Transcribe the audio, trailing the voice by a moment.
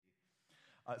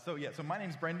So my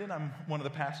name's Brendan. I'm one of the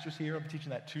pastors here. I'm teaching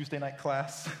that Tuesday night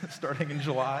class starting in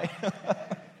July.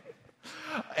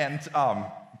 And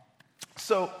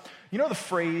so, you know the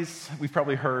phrase we've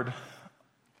probably heard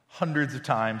hundreds of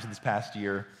times in this past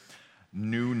year,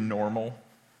 new normal?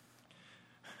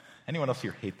 Anyone else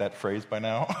here hate that phrase by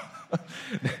now?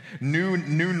 new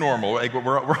normal. Like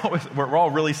we're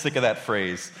all really sick of that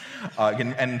phrase,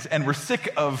 and we're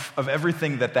sick of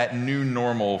everything that new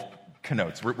normal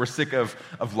connotes. We're sick of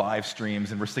live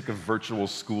streams, and we're sick of virtual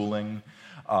schooling.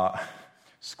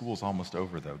 School's almost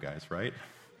over, though, guys, right?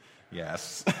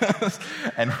 Yes.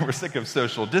 And we're sick of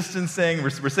social distancing.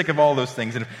 We're sick of all those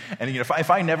things. And you know, if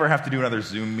I never have to do another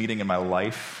Zoom meeting in my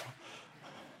life,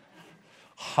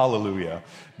 hallelujah.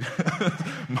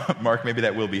 Mark, maybe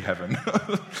that will be heaven.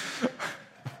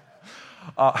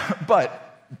 But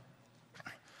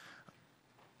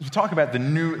we talk about the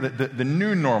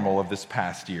new normal of this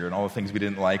past year and all the things we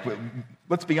didn't like.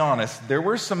 Let's be honest, there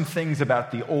were some things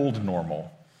about the old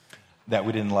normal that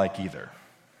we didn't like either.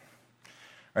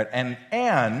 Right?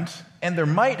 And there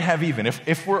might have even,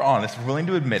 if we're honest, we're willing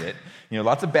to admit it, you know,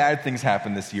 lots of bad things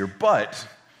happened this year, but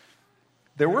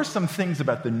there were some things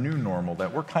about the new normal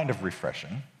that were kind of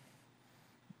refreshing.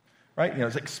 Right? You know,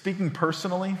 it's like speaking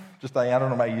personally, I don't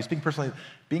know about you, speaking personally,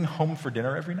 being home for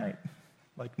dinner every night.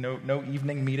 Like no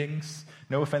evening meetings.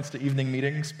 No offense to evening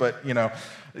meetings, but you know,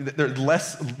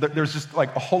 there's just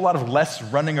like a whole lot of less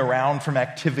running around from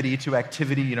activity to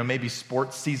activity. You know, maybe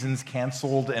sports seasons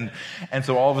canceled, and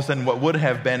so all of a sudden, what would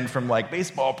have been from like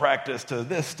baseball practice to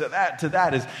this to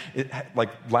that is like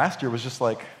last year was just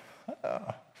like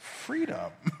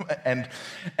freedom, and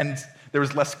there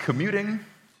was less commuting.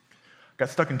 Got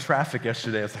stuck in traffic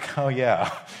yesterday. I was like, oh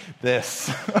yeah,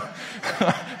 this.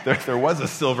 there was a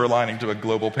silver lining to a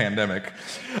global pandemic.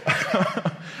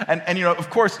 and you know,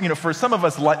 of course, you know, for some of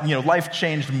us, you know, life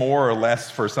changed more or less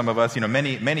for some of us. You know,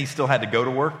 many still had to go to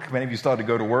work. Many of you still had to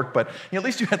go to work, but you know, at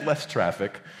least you had less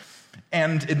traffic.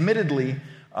 And admittedly,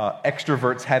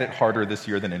 extroverts had it harder this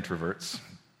year than introverts.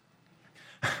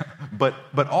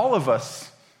 but all of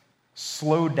us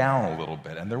slowed down a little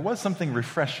bit, and there was something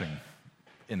refreshing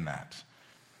in that.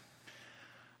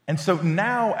 And so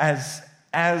now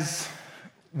as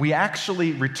we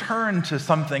actually return to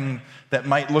something that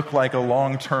might look like a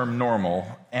long-term normal,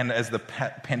 and as the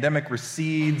pandemic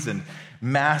recedes and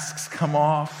masks come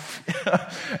off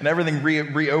and everything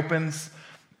reopens,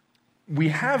 we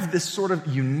have this sort of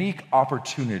unique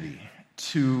opportunity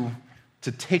to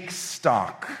take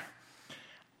stock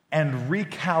and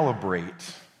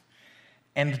recalibrate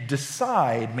and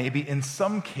decide, maybe in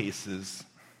some cases,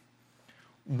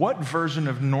 what version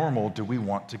of normal do we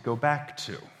want to go back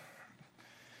to?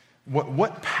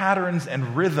 What patterns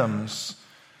and rhythms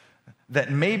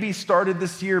that maybe started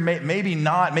this year, maybe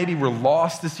not, maybe were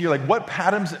lost this year, like what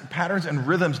patterns and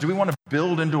rhythms do we want to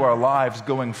build into our lives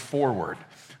going forward?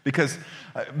 Because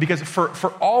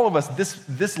for all of us,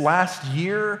 this last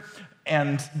year,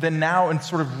 and then now in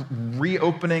sort of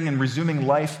reopening and resuming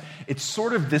life, it's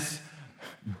sort of this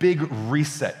big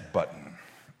reset button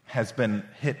has been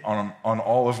hit on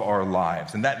all of our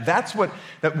lives. And that's what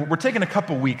we're taking a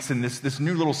couple weeks in this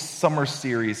new little summer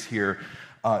series here.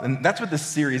 And that's what this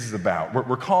series is about.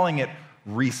 We're calling it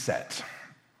Reset.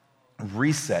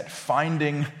 Reset,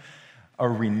 finding a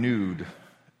renewed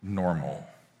normal.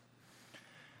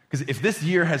 Because if this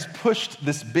year has pushed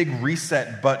this big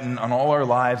reset button on all our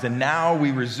lives, and now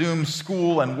we resume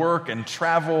school and work and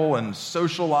travel and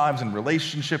social lives and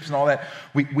relationships and all that,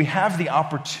 we have the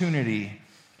opportunity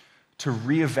to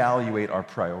reevaluate our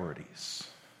priorities.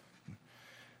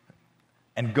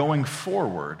 And going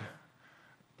forward,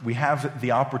 we have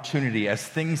the opportunity, as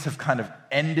things have kind of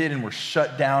ended and were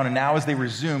shut down, and now as they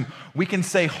resume, we can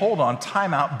say, hold on,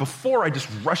 time out, before I just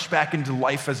rush back into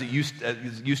life as it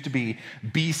used to be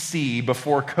BC,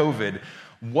 before COVID,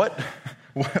 what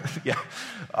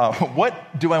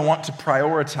do I want to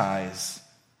prioritize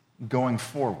going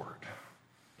forward?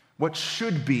 What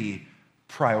should be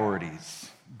priorities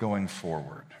going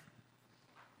forward?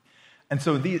 And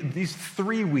so these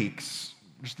 3 weeks,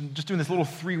 just doing this little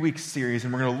 3-week series,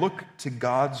 and we're going to look to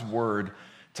God's word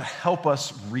to help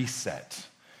us reset,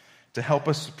 to help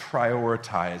us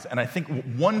prioritize. And I think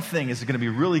one thing is going to be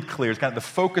really clear. It's kind of the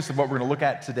focus of what we're going to look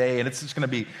at today, and it's just going to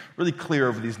be really clear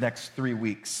over these next 3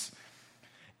 weeks,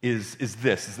 is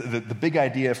the big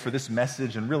idea for this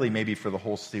message, and really maybe for the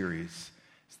whole series,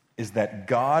 is that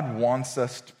God wants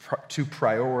us to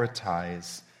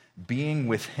prioritize being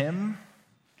with Him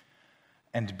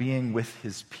and being with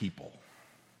His people.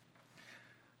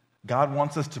 God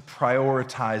wants us to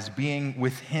prioritize being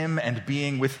with him and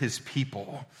being with his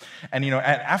people. And,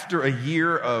 after a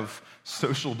year of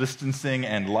social distancing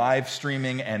and live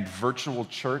streaming and virtual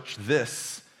church,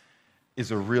 this is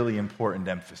a really important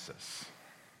emphasis.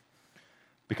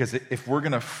 Because if we're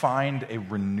going to find a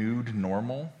renewed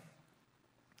normal,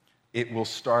 it will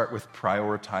start with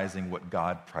prioritizing what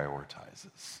God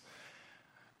prioritizes.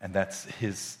 And that's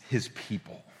his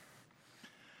people.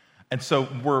 And so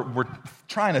we're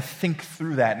trying to think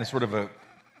through that in a sort of a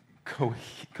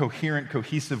coherent,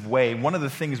 cohesive way. One of the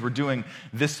things we're doing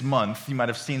this month, you might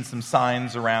have seen some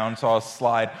signs around, saw a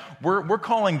slide. We're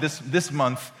calling this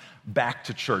month Back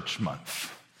to Church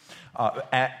Month.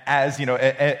 As you know,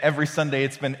 every Sunday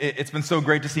it's been so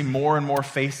great to see more and more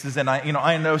faces, and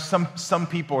I know some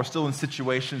people are still in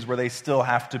situations where they still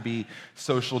have to be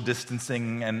social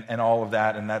distancing and all of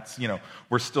that, and that's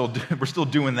we're still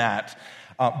doing that.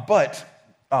 But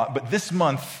this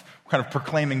month, kind of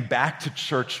proclaiming Back to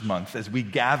Church Month as we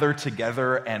gather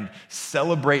together and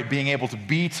celebrate being able to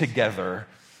be together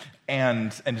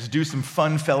and just do some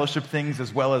fun fellowship things,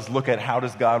 as well as look at how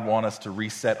does God want us to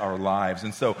reset our lives.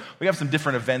 And so we have some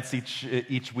different events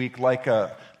each week, like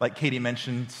Katie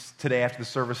mentioned today after the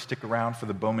service. Stick around for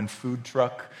the Bowman food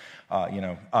truck.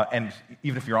 And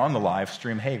even if you're on the live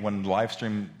stream, hey, when the live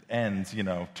stream ends,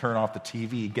 turn off the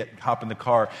TV, hop in the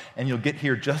car, and you'll get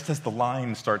here just as the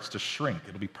line starts to shrink.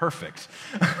 It'll be perfect.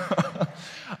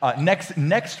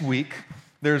 Next week,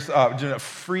 there's a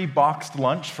free boxed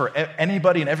lunch for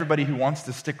anybody and everybody who wants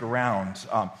to stick around.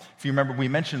 If you remember, we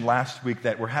mentioned last week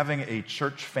that we're having a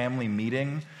church family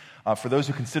meeting. For those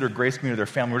who consider Grace Community their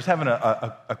family, we're just having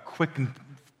a quick and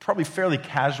probably fairly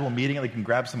casual meeting. They can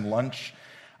grab some lunch.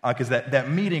 Because that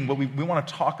meeting, what we want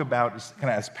to talk about is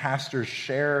kind of as pastors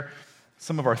share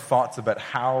some of our thoughts about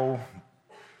how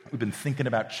we've been thinking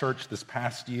about church this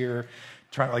past year,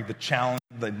 trying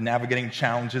the navigating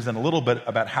challenges, and a little bit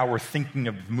about how we're thinking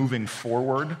of moving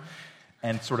forward,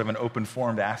 and sort of an open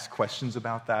forum to ask questions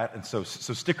about that. And so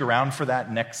stick around for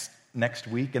that next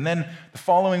week. And then the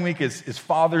following week is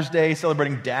Father's Day,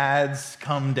 celebrating dads.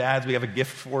 Come, dads, we have a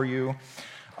gift for you.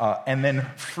 And then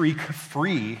free,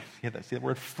 see that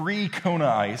word? Free Kona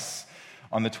Ice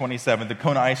on the 27th. The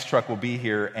Kona Ice truck will be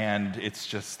here, and it's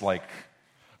just like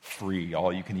free,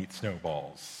 all-you-can-eat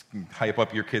snowballs. Hype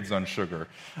up your kids on sugar.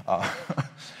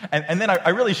 And then I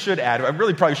really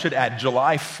probably should add,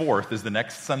 July 4th is the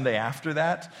next Sunday after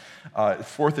that,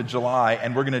 4th of July,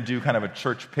 and we're going to do kind of a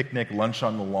church picnic, lunch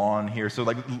on the lawn here.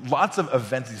 So lots of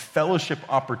events, these fellowship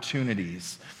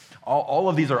opportunities. All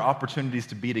of these are opportunities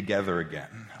to be together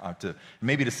again,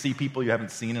 to see people you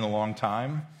haven't seen in a long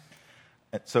time.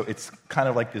 So it's kind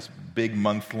of like this big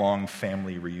month-long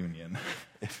family reunion,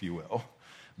 if you will,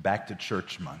 Back to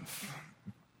Church Month.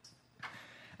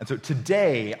 And so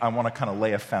today, I want to kind of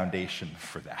lay a foundation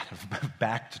for that, of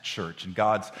back to church and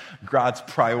God's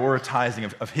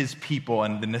prioritizing of his people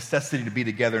and the necessity to be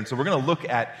together. And so we're going to look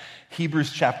at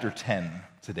Hebrews chapter 10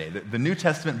 today, the New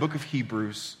Testament book of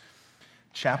Hebrews,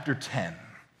 chapter 10.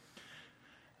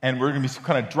 And we're going to be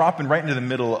kind of dropping right into the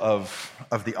middle of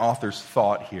the author's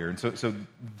thought here. And so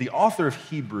the author of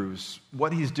Hebrews,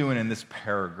 what he's doing in this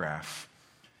paragraph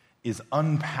is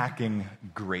unpacking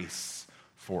grace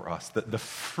for us, the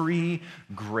free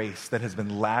grace that has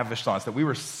been lavished on us, that we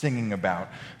were singing about,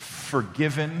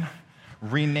 forgiven,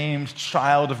 renamed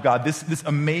child of God, this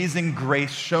amazing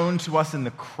grace shown to us in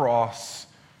the cross.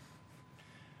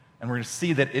 And we're going to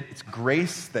see that it's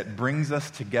grace that brings us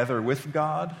together with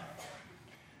God,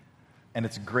 and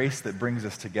it's grace that brings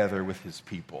us together with his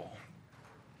people.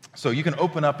 So you can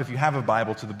open up, if you have a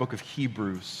Bible, to the book of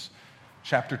Hebrews,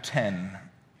 chapter 10.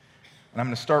 And I'm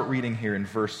going to start reading here in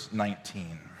verse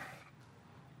 19.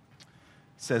 It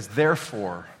says,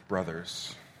 "Therefore,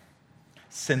 brothers,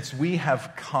 since we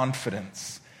have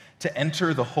confidence to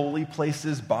enter the holy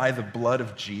places by the blood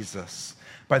of Jesus,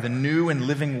 by the new and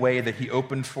living way that he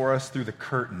opened for us through the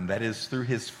curtain, that is, through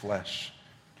his flesh.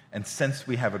 And since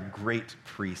we have a great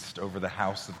priest over the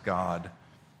house of God,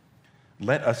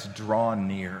 let us draw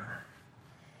near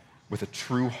with a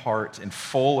true heart and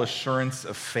full assurance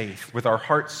of faith, with our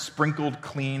hearts sprinkled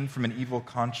clean from an evil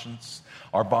conscience,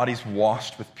 our bodies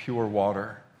washed with pure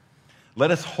water.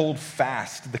 Let us hold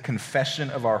fast the confession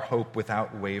of our hope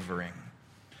without wavering,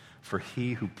 for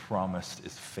he who promised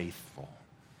is faithful.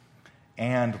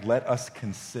 And let us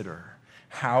consider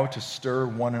how to stir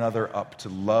one another up to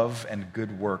love and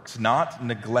good works, not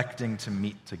neglecting to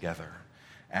meet together,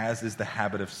 as is the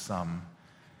habit of some,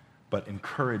 but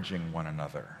encouraging one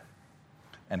another,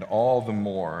 and all the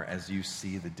more as you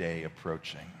see the day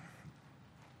approaching."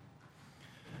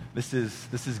 This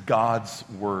is God's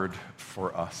word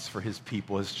for us, for his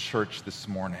people, his church this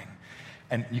morning.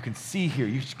 And you can see here,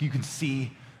 you can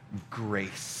see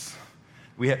grace.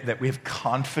 We have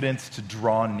confidence to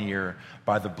draw near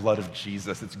by the blood of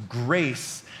Jesus. It's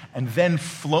grace, and then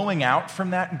flowing out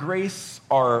from that grace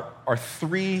are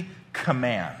three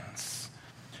commands.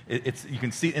 You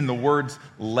can see in the words,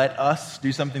 let us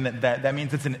do something that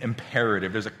means it's an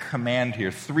imperative. There's a command here,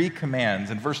 three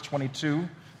commands. In verse 22,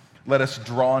 let us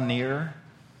draw near.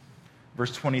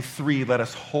 Verse 23, let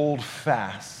us hold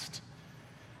fast.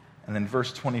 And then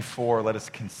verse 24, let us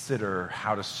consider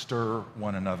how to stir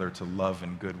one another to love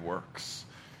and good works.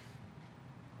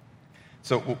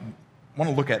 So I want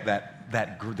to look at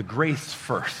the grace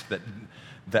first,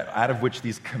 that out of which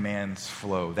these commands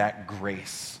flow, that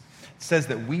grace. It says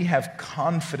that we have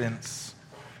confidence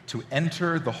to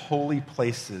enter the holy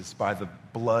places by the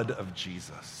blood of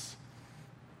Jesus.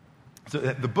 So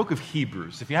the book of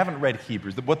Hebrews, if you haven't read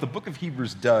Hebrews, what the book of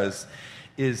Hebrews does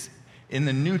is in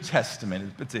the New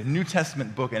Testament, it's a New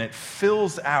Testament book, and it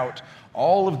fills out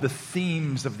all of the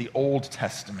themes of the Old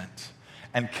Testament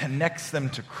and connects them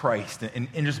to Christ in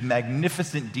just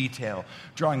magnificent detail,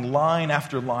 drawing line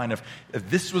after line of if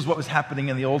this was what was happening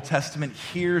in the Old Testament,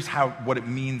 here's what it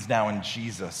means now in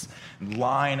Jesus.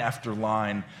 Line after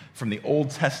line from the Old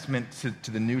Testament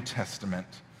to the New Testament.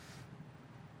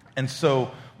 And so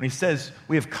when he says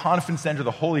we have confidence to enter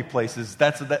the holy places,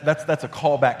 that's a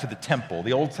callback to the temple,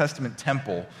 the Old Testament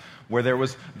temple, where there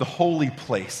was the holy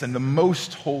place and the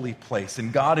most holy place.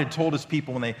 And God had told his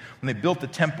people when they built the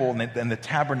temple and the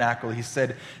tabernacle, he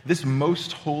said, this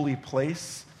most holy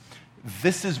place,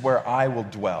 this is where I will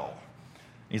dwell.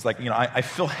 He's like, I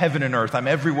fill heaven and earth. I'm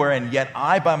everywhere, and yet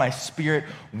I, by my Spirit,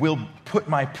 will put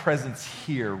my presence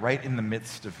here, right in the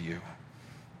midst of you.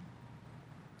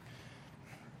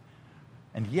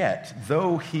 And yet,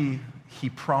 though he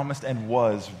promised and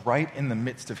was right in the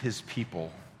midst of his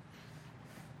people,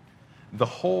 the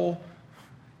whole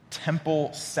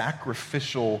temple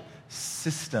sacrificial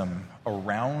system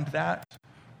around that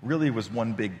really was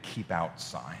one big keep out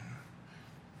sign.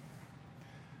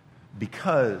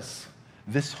 Because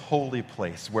this holy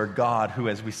place where God, who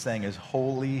as we sang is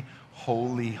holy,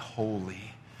 holy,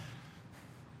 holy,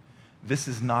 this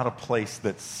is not a place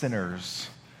that sinners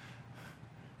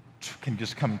can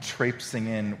just come traipsing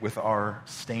in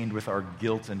stained with our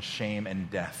guilt and shame and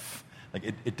death. Like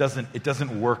it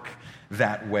doesn't work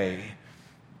that way.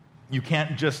 You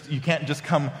can't just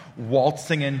come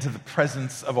waltzing into the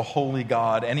presence of a holy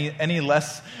God any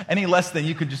less than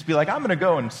you could just be like, I'm going to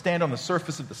go and stand on the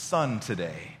surface of the sun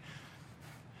today.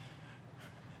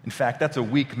 In fact, that's a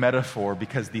weak metaphor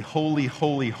because the holy,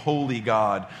 holy, holy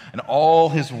God and all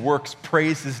his works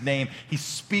praise his name. He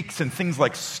speaks and things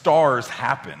like stars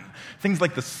happen. Things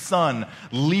like the sun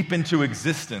leap into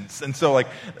existence. And so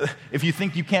if you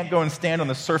think you can't go and stand on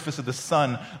the surface of the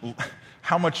sun,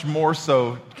 how much more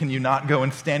so can you not go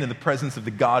and stand in the presence of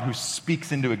the God who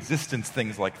speaks into existence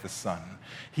things like the sun?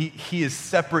 He is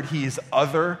separate, he is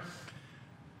other.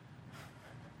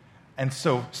 And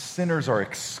so sinners are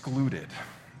excluded.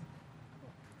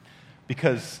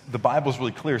 Because the Bible's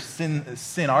really clear, sin,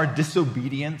 our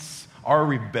disobedience, our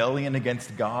rebellion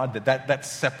against God, that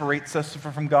separates us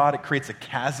from God. It creates a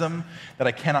chasm that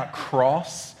I cannot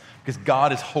cross because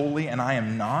God is holy and I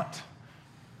am not.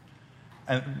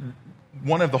 And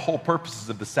one of the whole purposes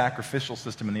of the sacrificial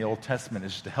system in the Old Testament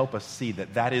is to help us see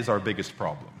that is our biggest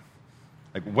problem.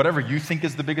 Like whatever you think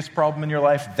is the biggest problem in your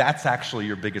life, that's actually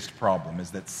your biggest problem,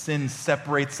 is that sin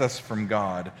separates us from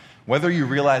God, whether you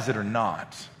realize it or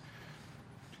not.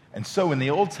 And so in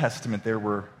the Old Testament, there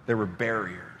were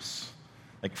barriers,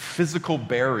 like physical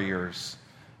barriers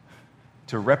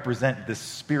to represent this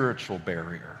spiritual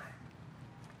barrier.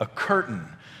 A curtain,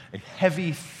 a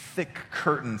heavy, thick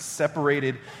curtain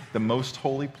separated the most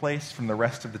holy place from the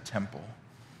rest of the temple.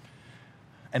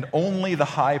 And only the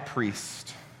high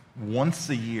priest, once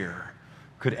a year,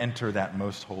 could enter that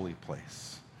most holy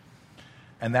place.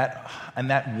 And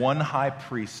that one high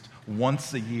priest,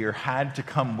 once a year, had to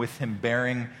come with him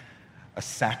bearing a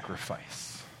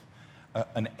sacrifice,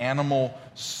 an animal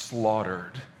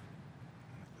slaughtered,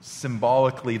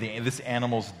 symbolically this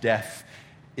animal's death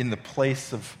in the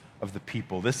place of the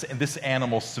people. This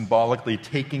animal symbolically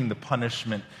taking the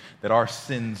punishment that our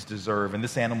sins deserve. And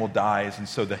this animal dies, and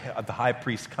so the high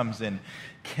priest comes in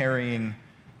carrying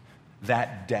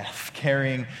that death,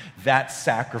 carrying that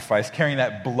sacrifice, carrying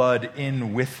that blood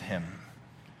in with him.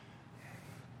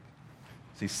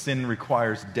 See, sin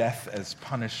requires death as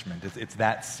punishment. It's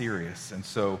that serious. And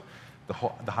so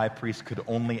the high priest could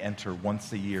only enter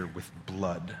once a year with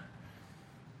blood.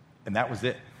 And that was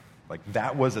it. Like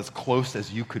that was as close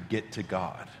as you could get to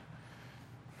God.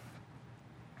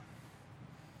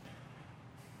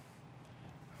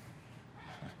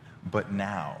 But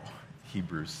now,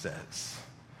 Hebrews says,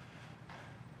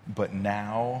 but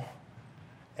now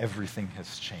everything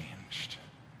has changed.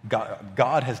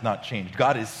 God has not changed.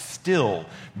 God is still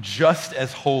just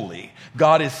as holy.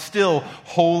 God is still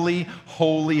holy,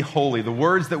 holy, holy. The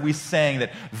words that we sang,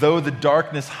 that though the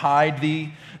darkness hide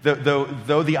thee,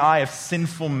 though the eye of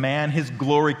sinful man his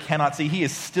glory cannot see, he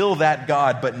is still that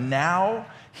God. But now,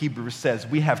 Hebrews says,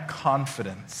 we have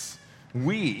confidence.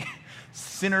 We,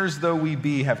 sinners though we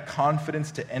be, have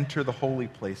confidence to enter the holy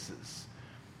places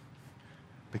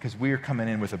because we are coming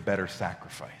in with a better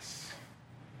sacrifice.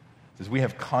 It says we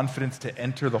have confidence to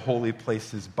enter the holy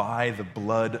places by the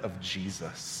blood of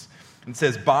Jesus. It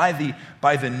says by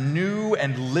the new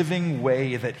and living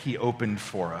way that he opened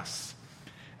for us.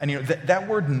 And that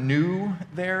word new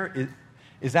there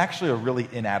is actually a really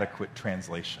inadequate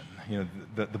translation.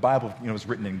 The Bible was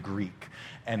written in Greek.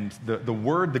 And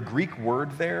the Greek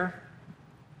word there,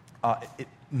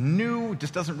 new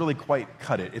just doesn't really quite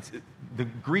cut it. The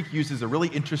Greek uses a really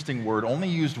interesting word, only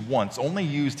used once, only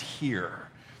used here.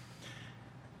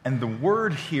 And the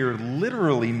word here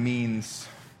literally means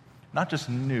not just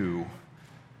new,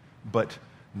 but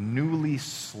newly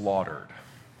slaughtered.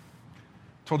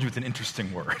 I told you it's an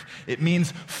interesting word. It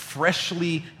means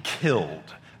freshly killed.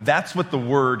 That's what the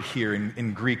word here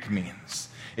in Greek means.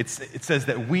 It says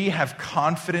that we have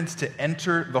confidence to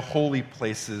enter the holy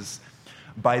places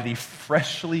by the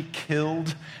freshly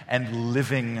killed and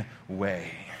living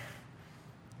way.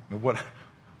 What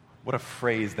a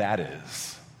phrase that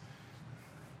is.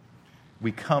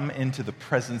 We come into the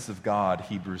presence of God,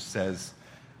 Hebrews says,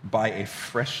 by a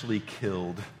freshly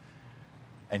killed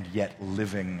and yet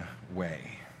living way.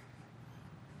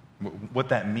 What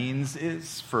that means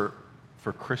is for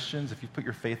Christians, if you put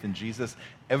your faith in Jesus,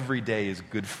 every day is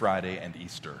Good Friday and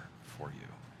Easter for you.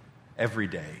 Every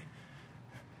day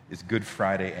is Good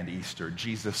Friday and Easter.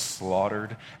 Jesus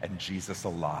slaughtered and Jesus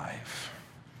alive.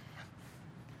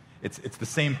 It's the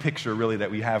same picture, really,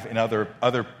 that we have in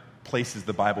other places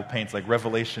the Bible paints, like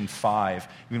Revelation 5,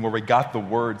 where we got the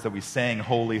words that we sang,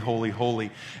 holy, holy,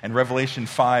 holy. And Revelation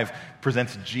 5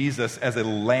 presents Jesus as a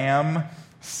lamb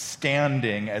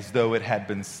standing as though it had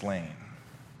been slain.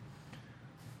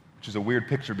 Which is a weird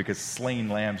picture because slain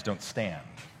lambs don't stand,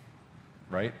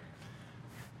 right?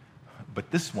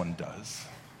 But this one does,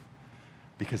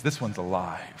 because this one's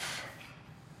alive.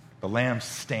 The lamb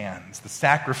stands. The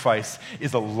sacrifice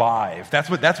is alive.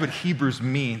 That's what Hebrews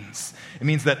means. It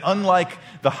means that unlike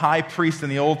the high priest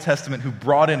in the Old Testament who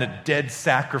brought in a dead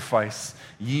sacrifice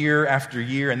year after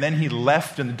year, and then he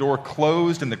left and the door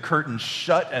closed and the curtain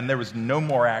shut and there was no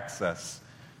more access,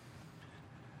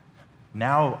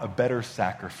 now a better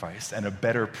sacrifice and a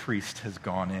better priest has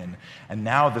gone in. And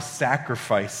now the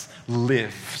sacrifice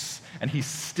lives. And he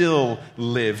still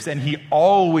lives, and he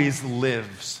always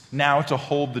lives now to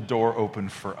hold the door open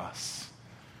for us.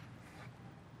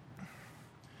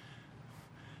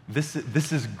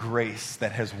 This is grace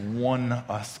that has won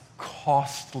us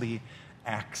costly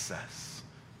access.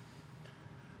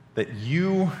 That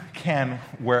you can,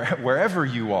 wherever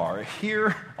you are,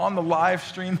 here on the live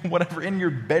stream, whatever, in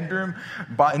your bedroom,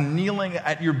 by kneeling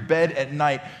at your bed at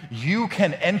night, you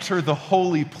can enter the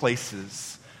holy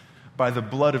places by the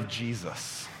blood of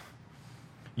Jesus.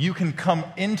 You can come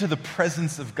into the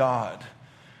presence of God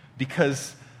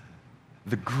because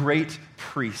the great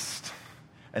priest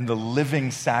and the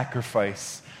living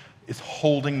sacrifice is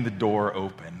holding the door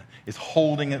open, is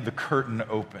holding the curtain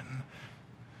open,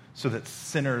 so that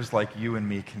sinners like you and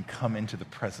me can come into the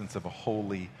presence of a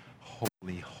holy,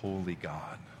 holy, holy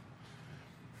God.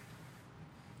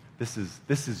 This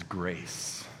is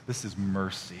grace. This is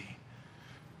mercy.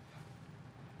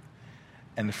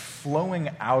 And flowing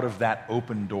out of that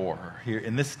open door, here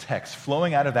in this text,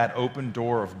 flowing out of that open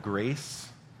door of grace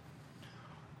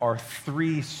are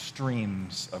three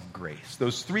streams of grace.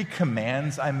 Those three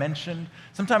commands I mentioned,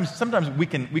 sometimes we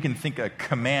can think a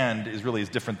command is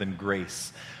different than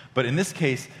grace. But in this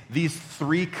case, these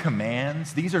three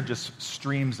commands, these are just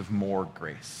streams of more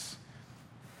grace.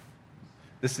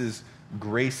 This is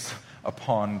grace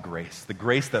upon grace. The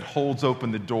grace that holds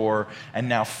open the door, and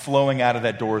now flowing out of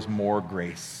that door is more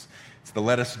grace. It's the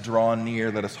let us draw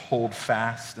near, let us hold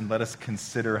fast, and let us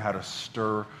consider how to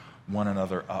stir one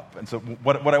another up. And so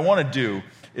what I want to do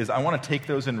is I want to take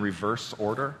those in reverse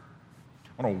order.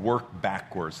 I want to work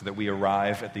backwards so that we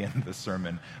arrive at the end of the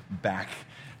sermon back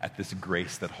at this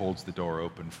grace that holds the door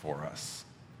open for us.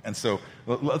 And so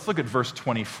let's look at verse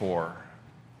 24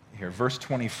 here. Verse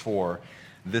 24.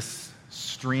 this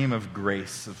stream of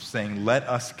grace of saying, let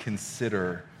us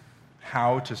consider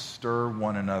how to stir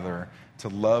one another to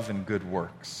love and good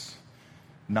works,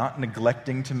 not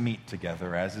neglecting to meet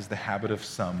together, as is the habit of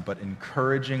some, but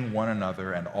encouraging one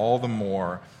another, and all the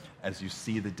more as you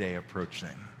see the day approaching.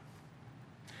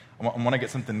 I want to get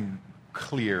something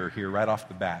clear here right off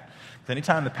the bat.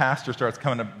 Anytime the pastor starts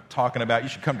talking about you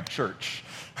should come to church,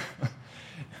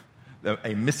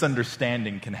 a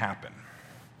misunderstanding can happen.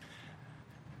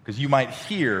 Because you might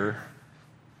hear,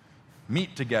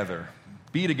 meet together,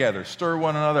 be together, stir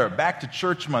one another, back to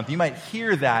church month. You might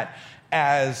hear that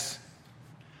as,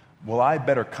 well, I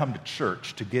better come to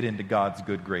church to get into God's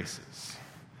good graces.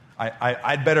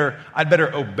 I'd better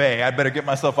obey. I'd better get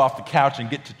myself off the couch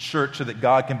and get to church so that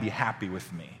God can be happy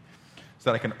with me, so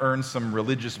that I can earn some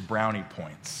religious brownie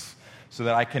points, so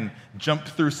that I can jump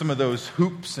through some of those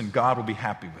hoops and God will be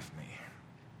happy with me.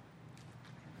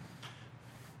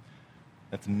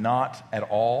 That's not at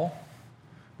all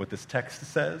what this text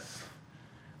says.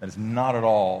 That is not at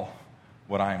all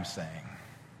what I am saying.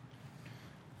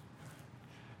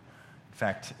 In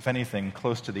fact, if anything,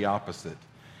 close to the opposite.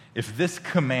 If this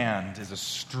command is a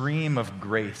stream of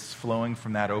grace flowing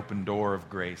from that open door of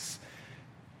grace,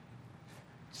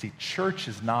 see, church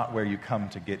is not where you come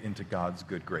to get into God's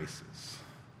good graces.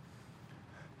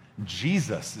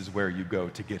 Jesus is where you go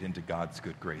to get into God's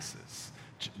good graces.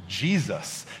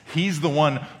 Jesus, he's the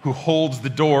one who holds the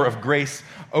door of grace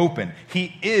open.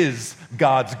 He is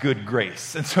God's good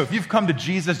grace. And so if you've come to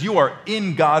Jesus, you are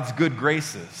in God's good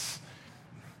graces.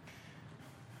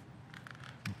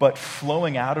 But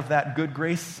flowing out of that good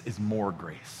grace is more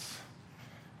grace.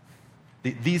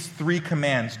 These three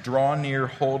commands, draw near,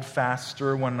 hold fast,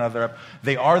 stir one another up,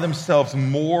 they are themselves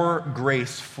more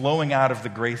grace flowing out of the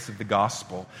grace of the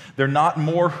gospel. They're not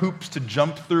more hoops to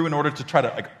jump through in order to try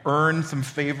to earn some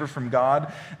favor from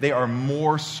God. They are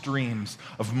more streams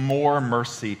of more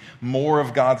mercy, more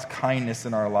of God's kindness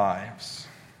in our lives.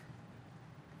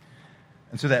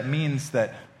 And so that means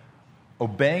that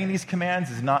obeying these commands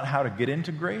is not how to get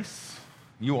into grace.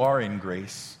 You are in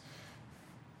grace.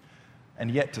 And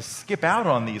yet to skip out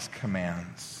on these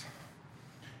commands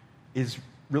is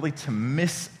really to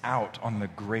miss out on the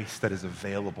grace that is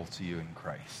available to you in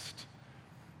Christ.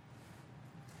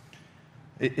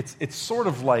 It's sort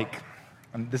of like,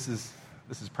 and this is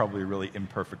probably a really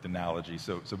imperfect analogy,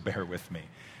 so bear with me.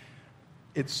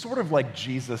 It's sort of like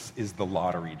Jesus is the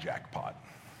lottery jackpot.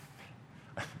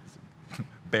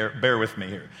 Bear with me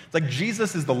here. It's like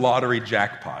Jesus is the lottery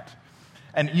jackpot.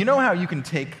 And you know how you can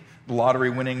take lottery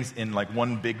winnings in like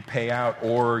one big payout,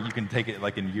 or you can take it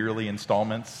like in yearly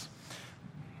installments?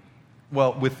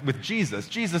 Well, with Jesus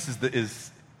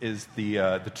is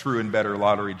the true and better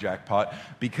lottery jackpot,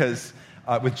 because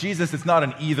with Jesus it's not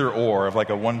an either or of like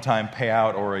a one-time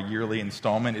payout or a yearly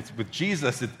installment. It's with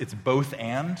Jesus it's both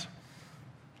and.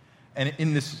 And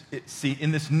in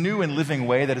this new and living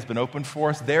way that has been opened for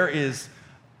us, there is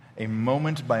a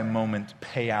moment-by-moment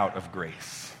payout of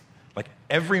grace. Like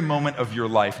every moment of your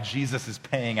life, Jesus is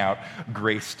paying out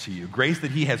grace to you. Grace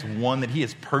that he has won, that he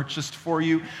has purchased for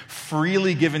you,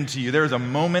 freely given to you. There is a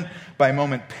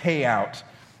moment-by-moment payout.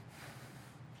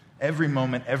 Every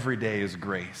moment, every day is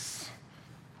grace.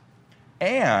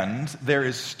 And there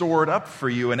is stored up for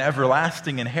you an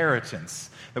everlasting inheritance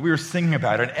that we were singing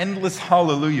about, an endless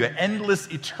hallelujah, endless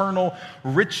eternal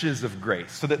riches of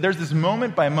grace. So that there's this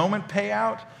moment-by-moment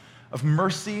payout of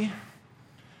mercy,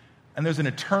 and there's an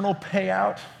eternal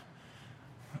payout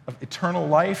of eternal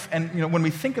life. And when we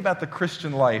think about the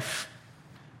Christian life,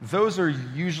 those are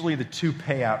usually the two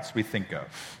payouts we think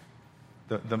of.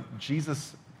 The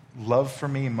Jesus' love for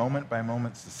me, moment by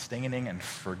moment, sustaining and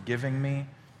forgiving me,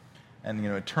 and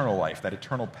eternal life, that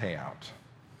eternal payout.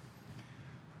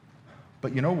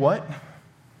 But you know what?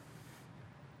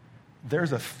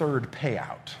 There's a third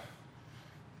payout.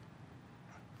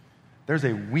 There's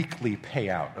a weekly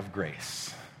payout of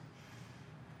grace.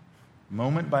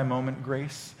 Moment by moment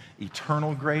grace,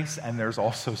 eternal grace, and there's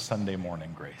also Sunday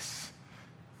morning grace.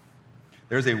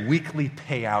 There's a weekly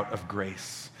payout of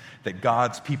grace that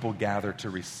God's people gather to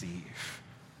receive.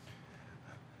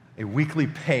 A weekly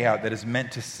payout that is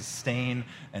meant to sustain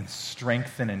and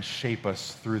strengthen and shape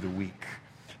us through the week.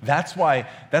 That's why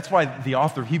the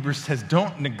author of Hebrews says,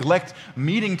 don't neglect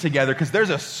meeting together, because there's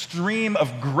a stream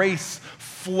of grace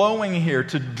flowing here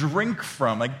to drink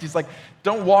from. He's like,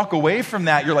 don't walk away from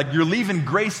that. You're leaving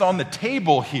grace on the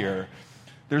table here.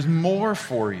 There's more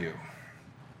for you.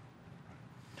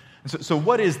 And so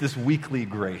what is this weekly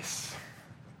grace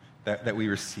that we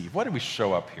receive? What do we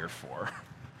show up here for?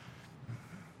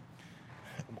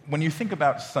 When you think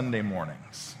about Sunday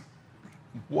mornings,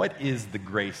 what is the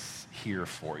grace here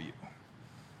for you?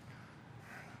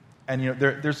 And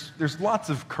there's lots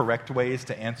of correct ways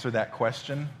to answer that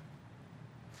question,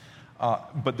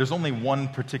 but there's only one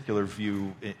particular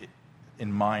view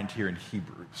in mind here in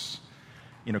Hebrews.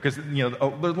 Because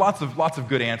there's lots of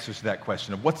good answers to that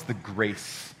question of what's the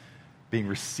grace being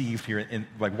received here,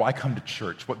 like why come to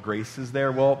church? What grace is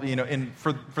there? Well,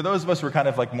 for those of us who are kind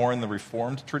of like more in the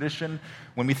Reformed tradition,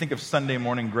 when we think of Sunday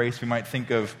morning grace, we might think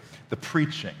of the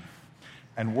preaching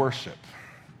and worship.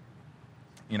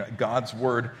 God's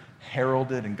word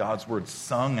heralded and God's word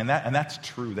sung, and that's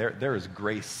true. There is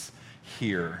grace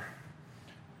here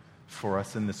for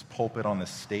us in this pulpit on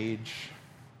this stage.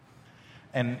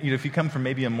 And if you come from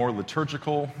maybe a more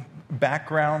liturgical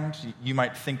background, you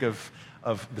might think of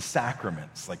the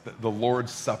sacraments, like the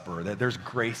Lord's Supper, that there's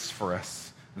grace for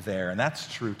us there, and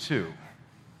that's true too.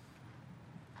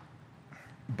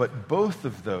 But both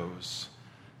of those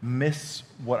miss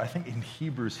what I think in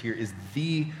Hebrews here is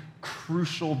the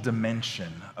crucial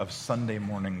dimension of Sunday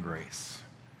morning grace.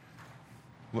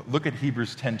 Look at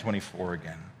Hebrews 10:24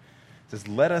 again. It says,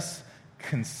 "Let us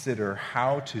consider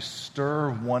how to stir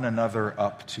one another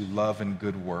up to love and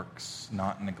good works,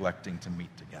 not neglecting to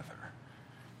meet together."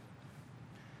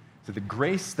 So the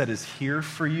grace that is here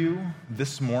for you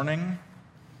this morning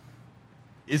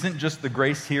isn't just the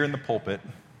grace here in the pulpit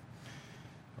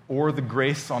or the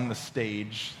grace on the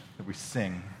stage that we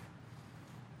sing.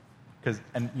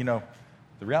 The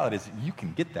reality is you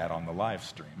can get that on the live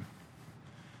stream.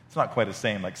 It's not quite the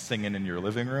same like singing in your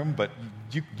living room, but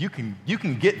you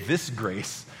can get this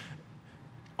grace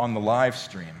on the live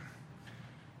stream.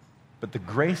 But the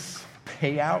grace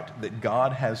payout that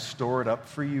God has stored up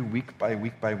for you week by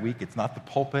week by week, it's not the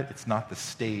pulpit, it's not the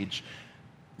stage.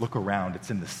 Look around, it's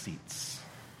in the seats.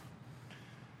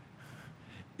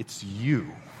 It's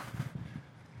you.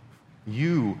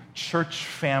 You, church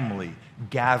family,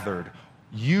 gathered.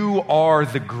 You are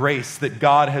the grace that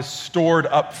God has stored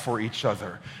up for each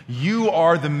other. You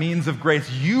are the means of grace.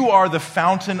 You are the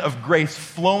fountain of grace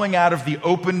flowing out of the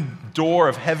open door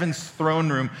of heaven's throne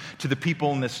room to the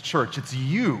people in this church. It's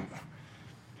you.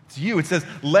 It's you. It says,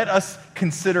 let us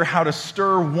consider how to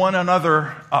stir one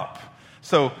another up.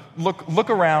 So look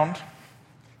around.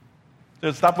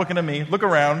 Stop looking at me. Look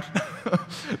around.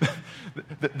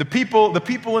 The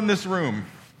people in this room,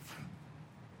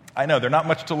 I know they're not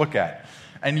much to look at.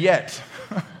 And yet,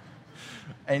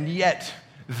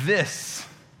 this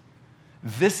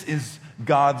is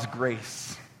God's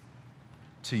grace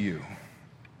to you.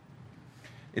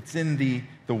 It's in the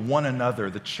one another,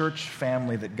 the church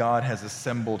family that God has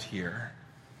assembled here.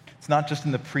 It's not just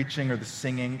in the preaching or the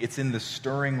singing, it's in the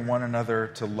stirring one another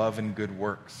to love and good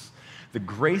works. The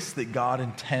grace that God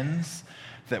intends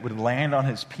that would land on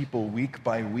his people week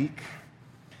by week,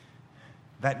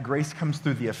 that grace comes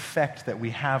through the effect that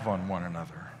we have on one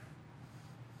another.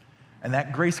 And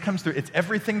that grace comes through, it's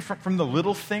everything from the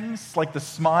little things, like the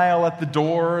smile at the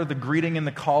door, the greeting in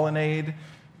the colonnade,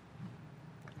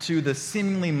 to the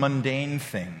seemingly mundane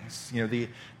things. The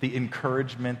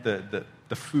encouragement, the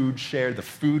food shared, the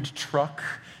food truck.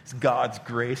 It's God's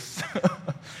grace.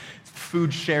 It's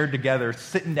food shared together,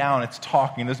 sitting down, it's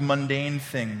talking, those mundane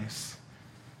things.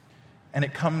 And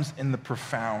it comes in the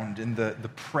profound, in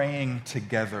the praying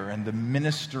together, and the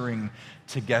ministering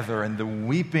together, and the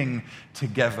weeping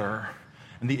together,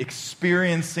 and the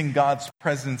experiencing God's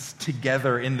presence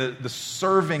together, in the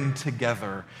serving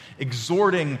together,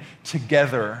 exhorting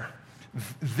together.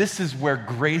 This is where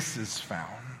grace is found.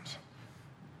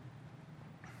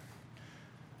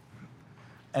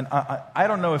 And I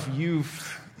don't know if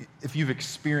you've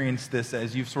experienced this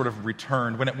as you've sort of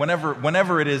returned,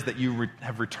 whenever it is that you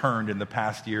have returned in the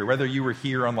past year, whether you were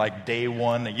here on like day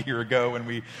one a year ago when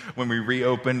we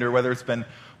reopened, or whether it's been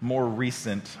more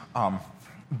recent.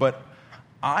 But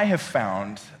I have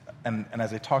found, and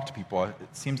as I talk to people, it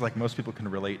seems like most people can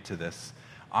relate to this.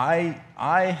 I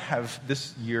have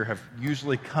this year have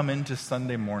usually come into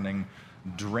Sunday morning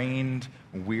drained,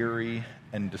 weary,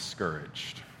 and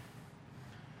discouraged.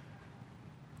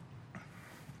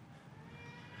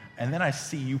 And then I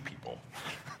see you people.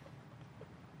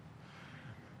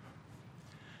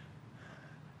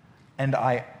 And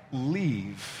I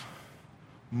leave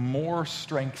more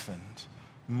strengthened,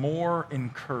 more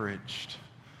encouraged,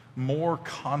 more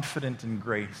confident in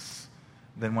grace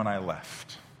than when I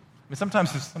left. I mean,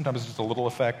 sometimes it's just a little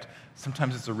effect.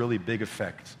 Sometimes it's a really big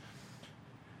effect.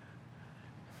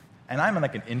 And I'm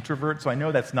like an introvert, so I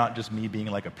know that's not just me being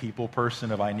like a people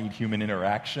person of I need human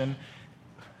interaction.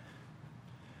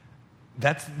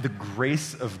 That's the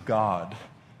grace of God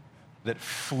that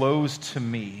flows to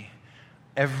me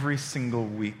every single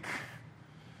week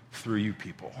through you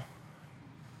people.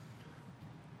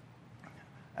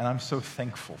 And I'm so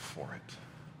thankful for it.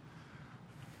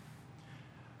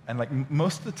 And like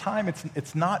most of the time,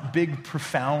 it's not big,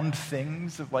 profound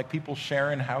things of like people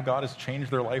sharing how God has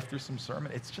changed their life through some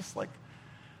sermon. It's just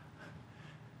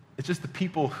the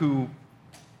people who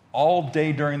all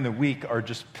day during the week are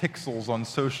just pixels on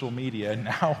social media and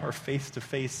now are face to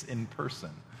face in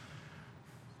person.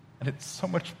 And it's so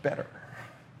much better.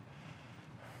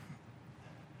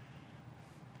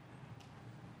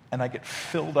 And I get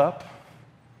filled up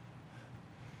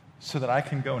so that I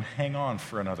can go and hang on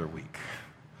for another week.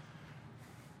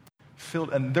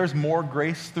 And there's more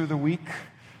grace through the week.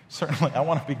 Certainly, I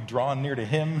want to be drawn near to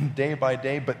Him day by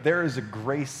day, but there is a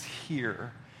grace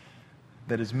here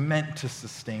that is meant to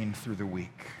sustain through the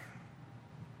week.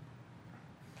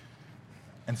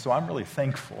 And so I'm really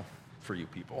thankful for you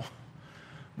people.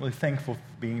 I'm really thankful for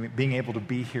being able to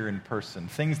be here in person.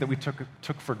 Things that we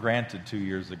took for granted 2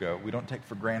 years ago, we don't take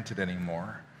for granted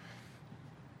anymore.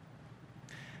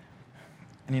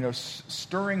 And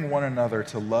stirring one another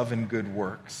to love and good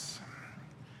works.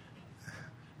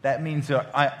 That means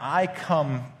that I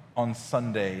come on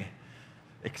Sunday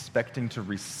expecting to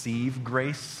receive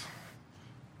grace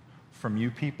from you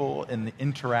people in the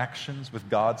interactions with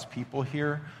God's people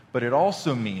here. But it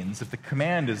also means, if the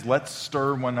command is let's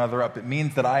stir one another up, it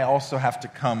means that I also have to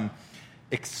come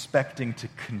expecting to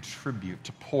contribute,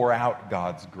 to pour out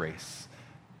God's grace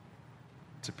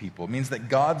to people. It means that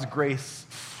God's grace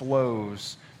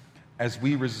flows as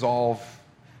we resolve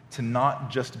to not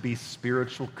just be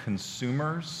spiritual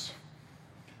consumers,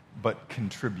 but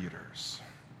contributors.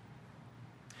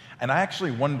 And I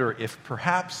actually wonder if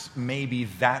perhaps maybe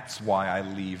that's why I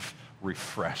leave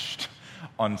refreshed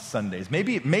on Sundays.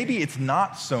 Maybe it's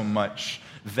not so much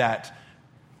that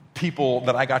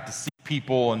I got to see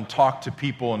people and talk to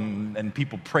people and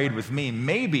people prayed with me.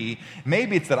 Maybe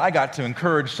it's that I got to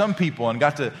encourage some people and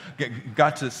got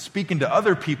to speak into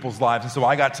other people's lives, and so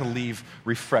I got to leave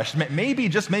refreshed. Maybe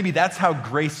that's how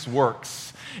grace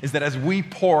works, is that as we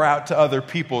pour out to other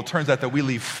people, it turns out that we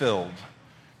leave filled.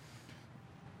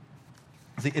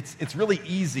 See, it's really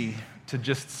easy to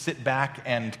just sit back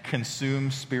and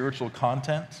consume spiritual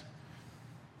content.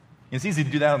 It's easy to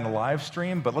do that on the live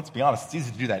stream, but let's be honest, it's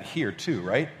easy to do that here too,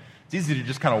 right? It's easy to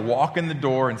just kind of walk in the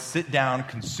door and sit down,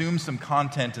 consume some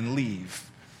content, and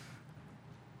leave.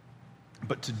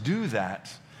 But to do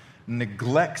that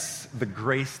neglects the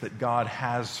grace that God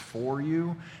has for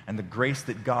you and the grace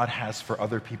that God has for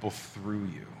other people through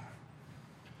you.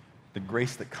 The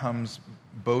grace that comes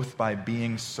both by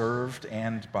being served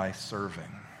and by serving.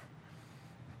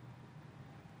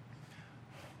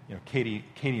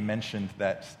 Katie mentioned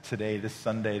that today, this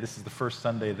Sunday, this is the first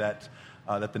Sunday that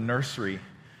the nursery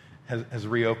has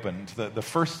reopened. The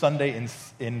first Sunday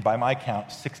in by my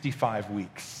count, 65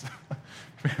 weeks.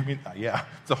 I mean, yeah,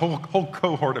 it's a whole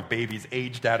cohort of babies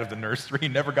aged out of the nursery,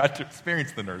 never got to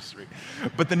experience the nursery.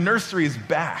 But the nursery is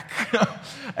back,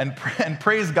 and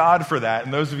praise God for that.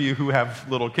 And those of you who have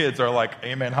little kids are like,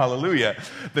 amen, hallelujah.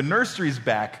 The nursery's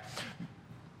back.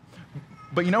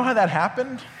 But you know how that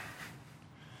happened?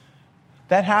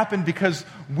 That happened because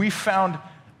we found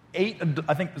 8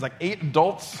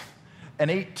 adults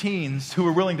and 8 teens who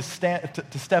were willing to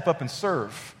step up and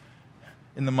serve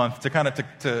in the month, to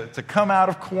come out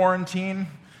of quarantine,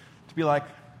 to be like,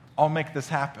 I'll make this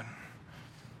happen.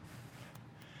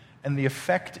 And the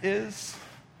effect is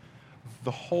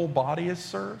the whole body is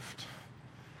served.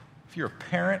 If you're a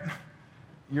parent,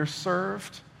 you're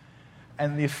served.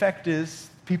 And the effect is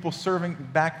people serving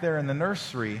back there in the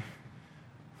nursery,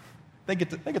 they get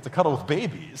to cuddle with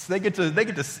babies. They get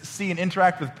to see and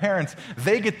interact with parents.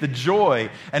 They get the joy,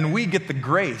 and we get the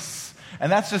grace.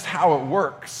 And that's just how it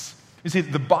works. You see,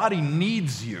 the body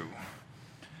needs you.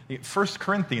 1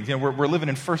 Corinthians, we're living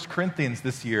in 1 Corinthians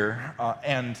this year,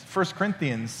 and 1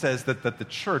 Corinthians says that the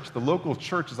church, the local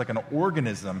church, is like an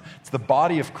organism. It's the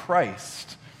body of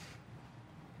Christ.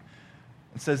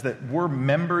 It says that we're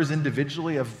members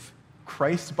individually of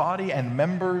Christ's body and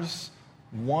members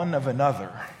one of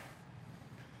another,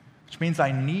 which means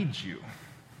I need you.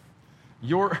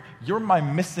 You're my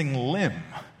missing limb.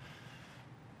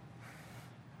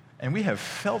 And we have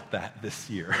felt that this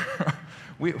year.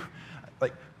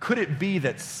 Could it be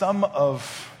that some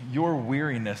of your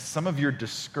weariness, some of your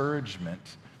discouragement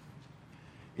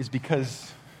is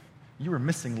because you were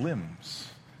missing limbs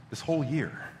this whole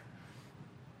year?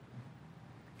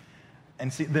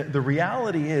 And see, the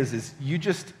reality is you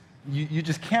just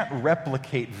can't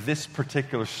replicate this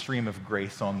particular stream of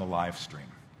grace on the live stream.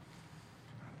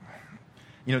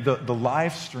 The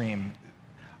live stream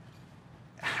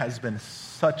has been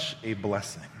such a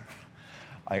blessing.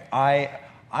 I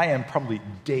am probably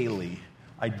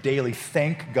I daily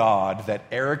thank God that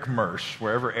Eric Mersch,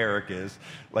 wherever Eric is,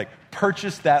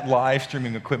 purchased that live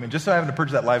streaming equipment, just so I happened to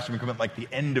purchase that live streaming equipment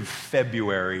the end of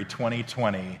February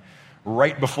 2020,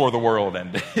 right before the world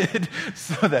ended,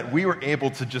 so that we were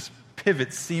able to just pivot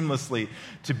seamlessly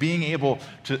to being able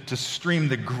to stream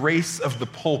the grace of the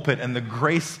pulpit and the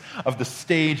grace of the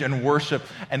stage and worship.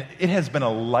 And it has been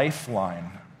a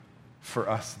lifeline for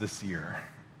us this year.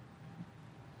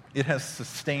 It has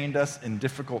sustained us in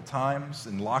difficult times,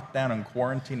 in lockdown and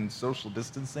quarantine and social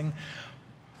distancing.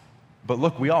 But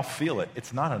look, we all feel it.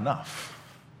 It's not enough,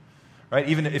 right?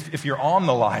 Even if you're on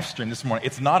the live stream this morning,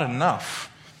 it's not enough.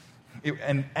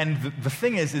 The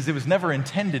thing is it was never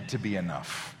intended to be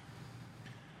enough.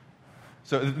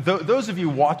 So those of you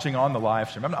watching on the live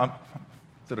stream, is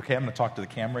it okay? I'm going to talk to the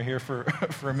camera here for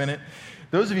a minute.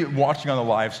 Those of you watching on the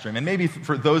live stream, and maybe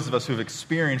for those of us who have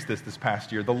experienced this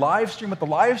past year, what the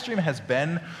live stream has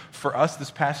been for us this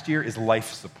past year is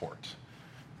life support.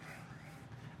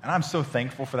 And I'm so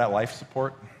thankful for that life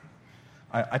support.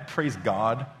 I praise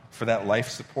God for that life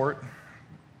support.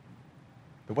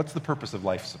 But what's the purpose of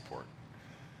life support?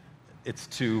 It's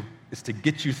to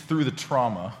get you through the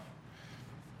trauma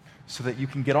so that you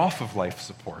can get off of life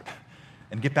support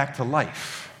and get back to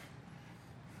life.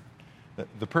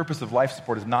 The purpose of life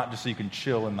support is not just so you can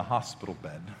chill in the hospital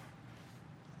bed.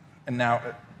 And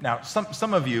now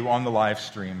some of you on the live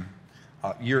stream,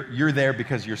 you're there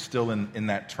because you're still in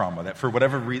that trauma. That for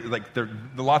whatever reason, there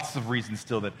are lots of reasons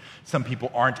still that some people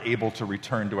aren't able to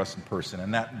return to us in person,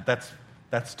 and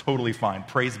that's totally fine.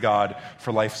 Praise God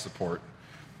for life support.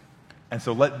 And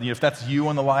so if that's you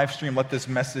on the live stream, let this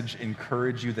message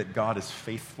encourage you that God is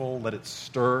faithful. Let it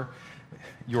stir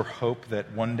your hope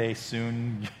that one day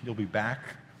soon you'll be back.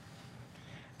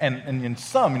 And in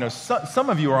some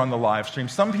of you are on the live stream.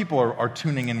 Some people are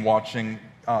tuning in, watching,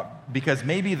 because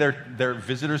maybe they're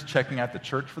visitors checking out the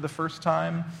church for the first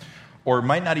time, or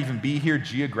might not even be here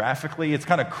geographically. It's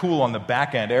kind of cool on the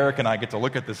back end. Eric and I get to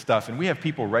look at this stuff, and we have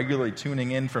people regularly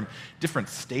tuning in from different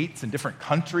states and different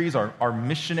countries. Our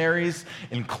missionaries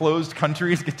in closed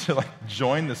countries get to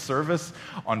join the service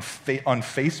on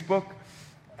Facebook,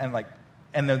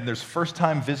 and then there's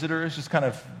first-time visitors just kind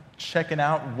of checking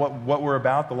out what we're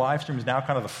about. The live stream is now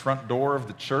kind of the front door of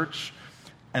the church.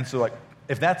 And so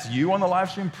if that's you on the live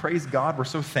stream, praise God. We're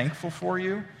so thankful for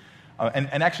you.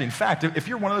 And actually, in fact, if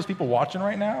you're one of those people watching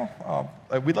right now,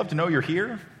 we'd love to know you're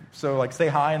here. So say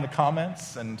hi in the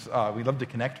comments, and we'd love to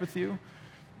connect with you.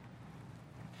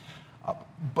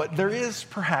 But there is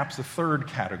perhaps a third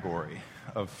category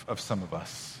of some of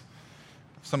us.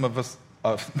 Some of us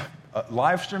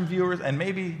live stream viewers, and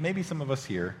maybe some of us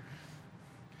here.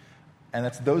 And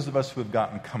that's those of us who have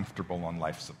gotten comfortable on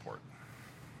life support.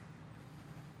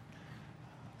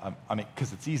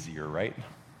 Because it's easier, right?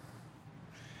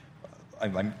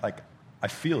 I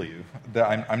feel you.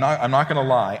 I'm not going to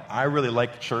lie. I really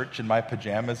like church in my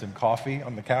pajamas and coffee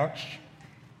on the couch.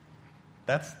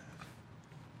 That's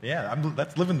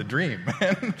living the dream,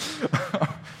 man.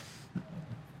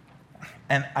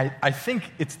 And I think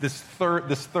it's this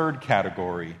third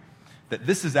category that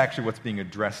this is actually what's being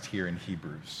addressed here in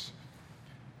Hebrews.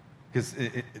 Because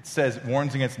it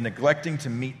warns against neglecting to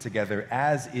meet together,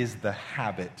 as is the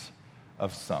habit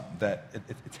of some.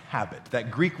 It's habit. That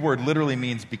Greek word literally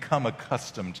means become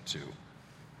accustomed to.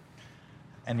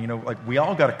 And we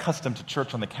all got accustomed to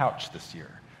church on the couch this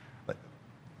year.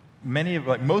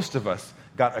 Most of us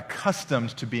got accustomed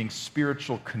to being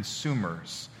spiritual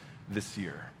consumers this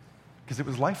year because it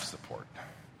was life support,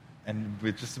 and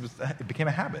it became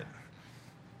a habit.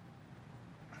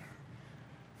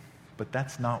 But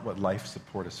that's not what life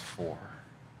support is for.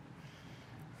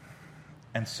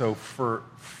 And so for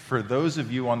those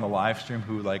of you on the live stream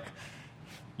who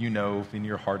in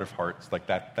your heart of hearts,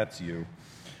 that's you,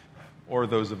 or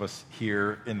those of us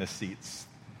here in the seats,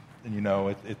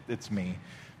 and it's me.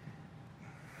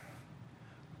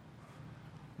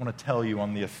 I want to tell you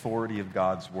on the authority of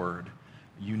God's word,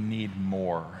 you need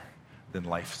more than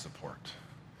life support.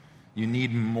 You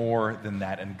need more than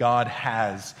that, and God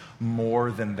has more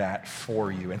than that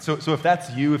for you. And so if that's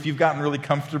you, if you've gotten really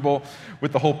comfortable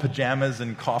with the whole pajamas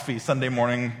and coffee Sunday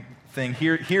morning thing,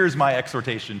 here's my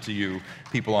exhortation to you,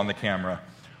 people on the camera.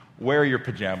 Wear your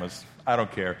pajamas. I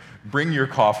don't care. Bring your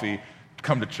coffee.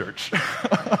 Come to church.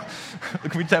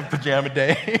 Can we have pajama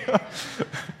day?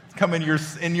 Come in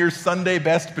your Sunday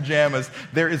best pajamas.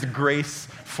 There is grace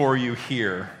for you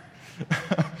here.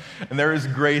 And there is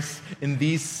grace in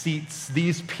these seats,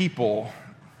 these people.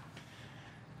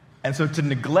 And so to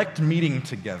neglect meeting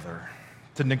together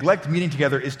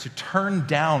is to turn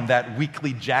down that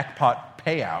weekly jackpot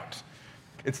payout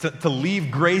It's to leave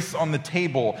grace on the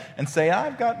table and say,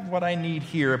 I've got what I need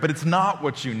here, but it's not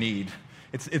what you need.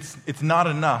 It's not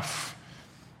enough.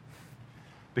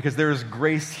 Because there is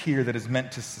grace here that is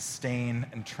meant to sustain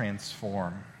and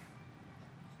transform.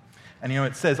 And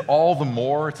it says all the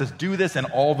more, it says do this and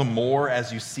all the more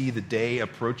as you see the day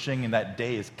approaching, and that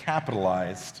day is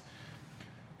capitalized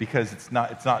because it's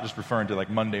not just referring to like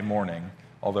Monday morning.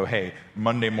 Although, hey,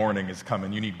 Monday morning is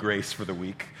coming. You need grace for the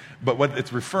week. But what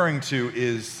it's referring to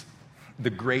is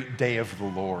the great day of the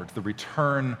Lord, the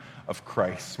return of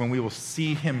Christ, when we will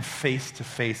see him face to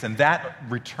face. And that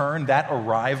return, that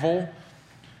arrival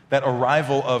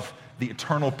of the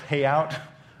eternal payout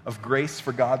of grace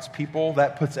for God's people,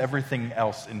 that puts everything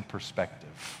else in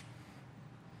perspective.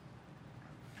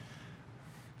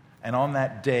 And on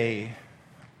that day,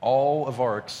 all of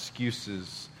our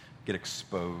excuses get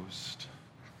exposed.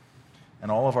 And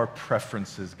all of our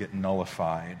preferences get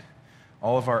nullified.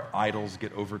 All of our idols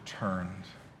get overturned.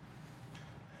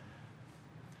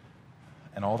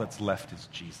 And all that's left is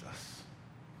Jesus.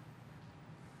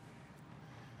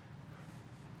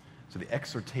 So the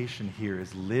exhortation here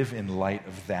is live in light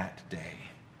of that day.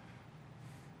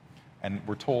 And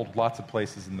we're told lots of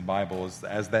places in the Bible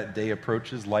as that day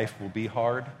approaches, life will be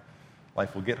hard,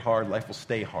 life will get hard, life will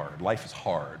stay hard. Life is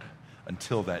hard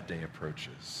until that day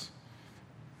approaches.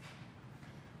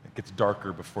 It gets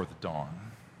darker before the dawn.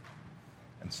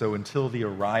 And so until the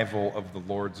arrival of the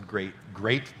Lord's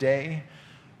great day,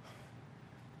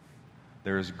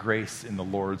 there is grace in the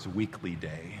Lord's weekly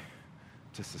day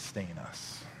to sustain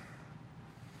us.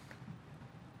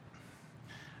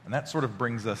 And that sort of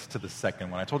brings us to the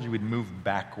second one. I told you we'd move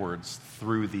backwards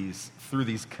through these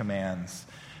commands.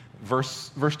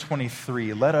 Verse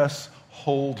 23, let us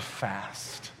hold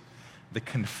fast the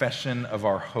confession of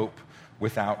our hope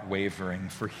without wavering,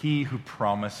 for he who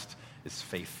promised is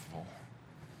faithful.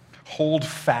 Hold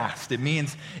fast. It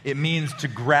means to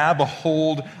grab a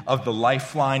hold of the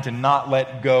lifeline, to not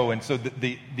let go. And so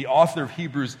the author of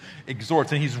Hebrews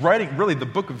exhorts, and he's writing, really the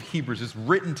book of Hebrews is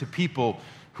written to people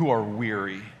who are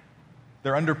weary.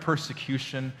 They're under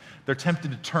persecution. They're tempted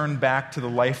to turn back to the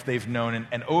life they've known.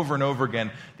 And over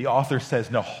again, the author says,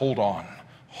 no, hold on.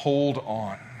 Hold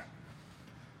on.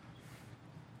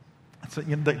 So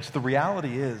the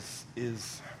reality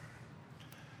is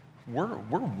we're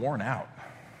worn out.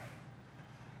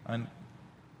 And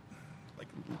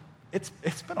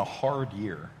it's been a hard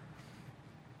year.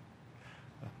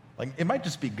 It might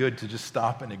just be good to just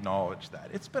stop and acknowledge that.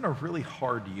 It's been a really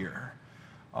hard year.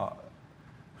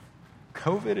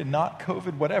 COVID and not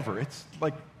COVID, whatever. It's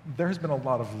there's been a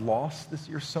lot of loss this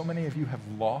year. So many of you have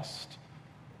lost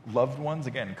loved ones.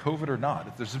 Again, COVID or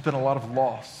not, there's been a lot of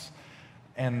loss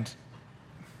and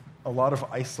a lot of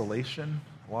isolation,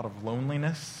 a lot of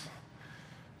loneliness,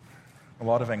 a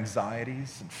lot of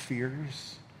anxieties and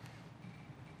fears.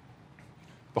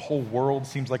 The whole world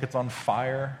seems like it's on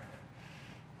fire.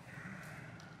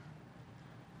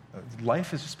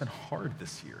 Life has just been hard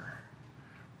this year.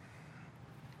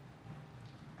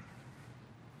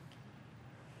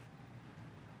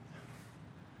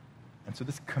 And so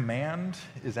this command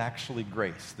is actually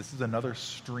grace. This is another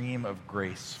stream of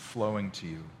grace flowing to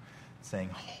you, saying,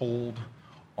 hold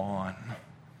on.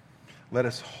 Let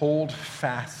us hold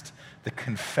fast the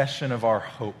confession of our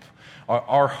hope.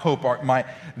 Our hope,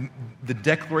 the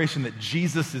declaration that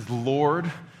Jesus is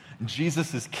Lord,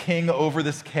 Jesus is King over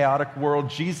this chaotic world.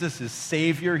 Jesus is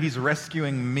Savior. He's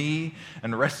rescuing me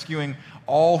and rescuing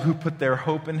all who put their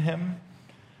hope in him.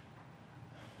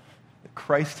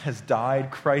 Christ has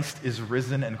died, Christ is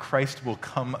risen, and Christ will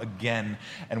come again.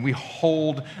 And we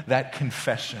hold that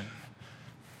confession.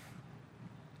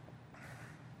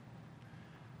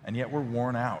 And yet we're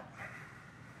worn out.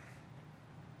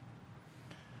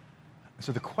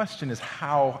 So the question is,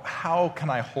 how can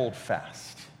I hold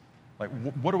fast?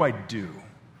 What do I do?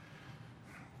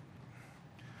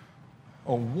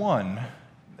 Well, one,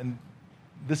 and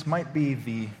this might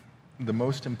be the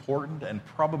most important and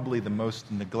probably the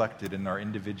most neglected in our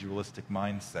individualistic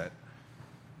mindset.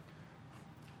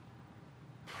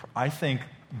 I think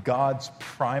God's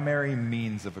primary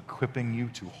means of equipping you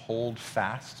to hold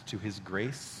fast to his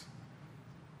grace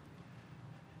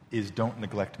is don't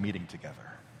neglect meeting together.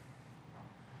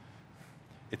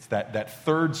 It's that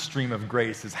third stream of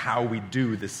grace is how we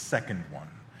do this second one.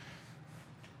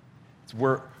 It's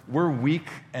we're weak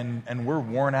and we're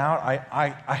worn out.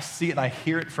 I see it and I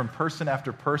hear it from person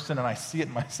after person, and I see it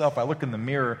myself. I look in the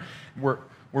mirror. We're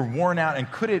worn out.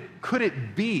 And could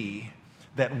it be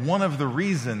that one of the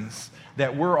reasons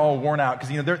that we're all worn out,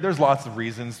 because there's lots of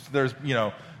reasons. There's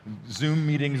Zoom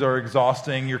meetings are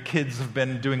exhausting. Your kids have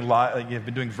been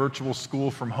doing virtual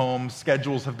school from home.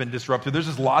 Schedules have been disrupted. There's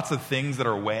just lots of things that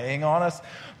are weighing on us.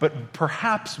 But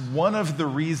perhaps one of the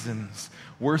reasons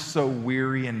we're so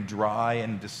weary and dry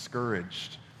and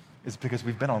discouraged is because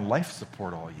we've been on life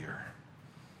support all year.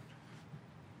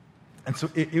 And so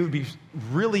it would be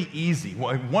really easy.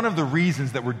 One of the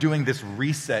reasons that we're doing this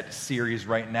reset series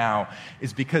right now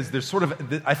is because there's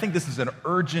I think this is an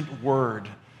urgent word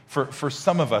for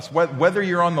some of us, whether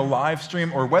you're on the live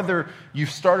stream or whether you've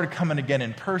started coming again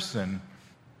in person,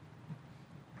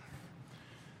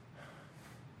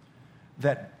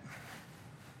 that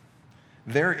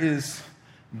there is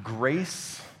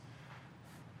grace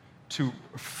to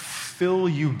fill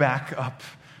you back up,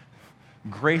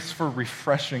 grace for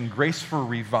refreshing, grace for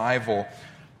revival.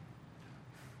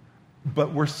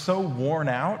 But we're so worn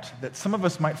out that some of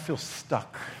us might feel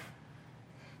stuck.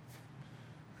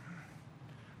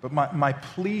 But my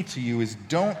plea to you is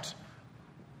don't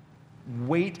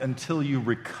wait until you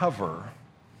recover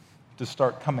to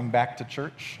start coming back to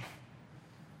church.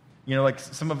 You know, like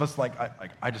some of us,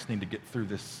 I just need to get through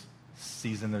this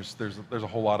season. There's a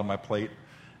whole lot on my plate,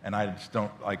 and I just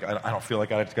don't I don't feel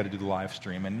like I just got to do the live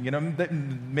stream. And you know,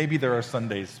 maybe there are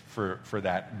Sundays for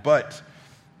that, but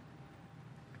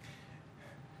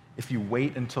if you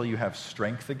wait until you have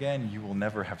strength again, you will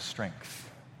never have strength.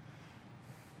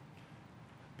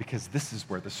 Because this is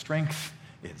where the strength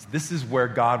is. This is where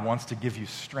God wants to give you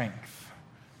strength.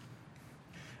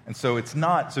 And so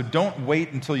don't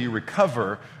wait until you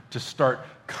recover to start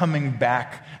coming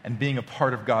back and being a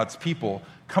part of God's people.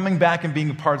 Coming back and being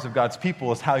a part of God's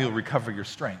people is how you'll recover your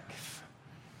strength.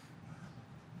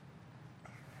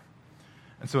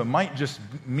 And so it might just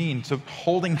mean,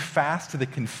 holding fast to the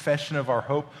confession of our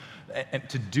hope, and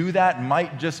to do that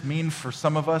might just mean for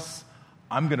some of us,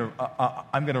 I'm gonna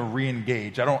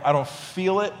re-engage. I don't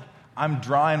feel it. I'm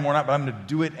dry and worn out, but I'm gonna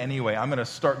do it anyway. I'm gonna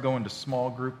start going to small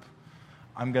group.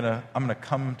 I'm gonna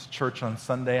come to church on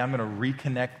Sunday. I'm gonna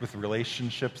reconnect with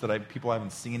relationships that people I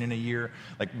haven't seen in a year.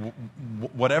 Like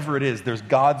whatever it is, there's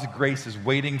God's grace is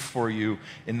waiting for you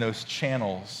in those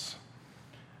channels.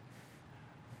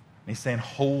 And He's saying,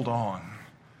 hold on.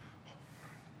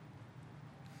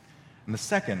 And the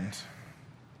second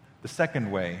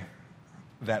way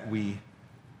that we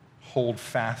hold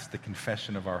fast the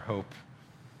confession of our hope,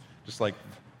 just like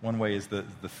one way is the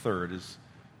third is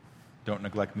don't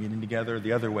neglect meeting together.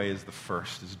 The other way is the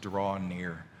first, is draw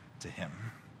near to Him.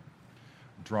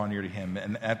 Draw near to Him.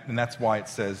 And that's why it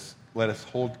says, let us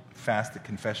hold fast the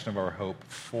confession of our hope,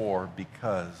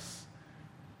 because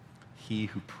He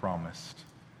who promised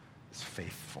is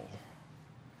faithful.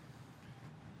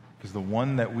 Because the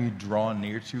one that we draw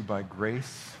near to by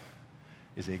grace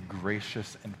is a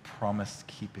gracious and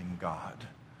promise-keeping God.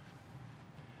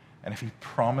 And if He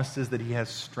promises that He has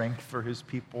strength for His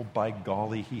people, by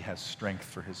golly, He has strength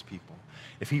for His people.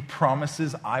 If He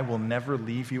promises, I will never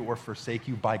leave you or forsake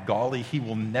you, by golly, He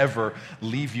will never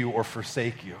leave you or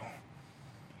forsake you.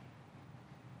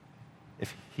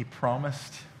 If He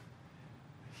promised,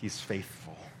 He's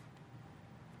faithful.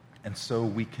 And so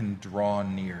we can draw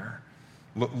near.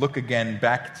 Look again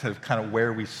back to kind of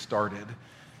where we started.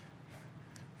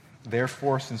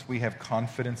 Therefore, since we have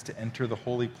confidence to enter the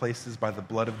holy places by the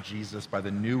blood of Jesus, by the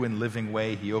new and living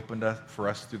way He opened up for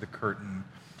us through the curtain,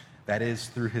 that is,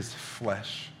 through His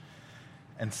flesh,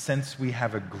 and since we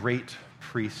have a great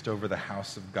priest over the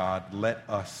house of God, let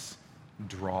us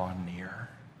draw near.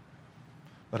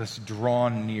 Let us draw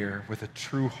near with a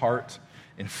true heart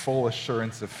in full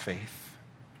assurance of faith,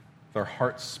 with our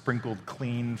hearts sprinkled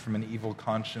clean from an evil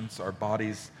conscience, our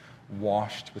bodies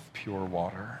washed with pure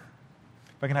water.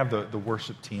 If I can have the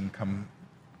worship team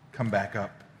come back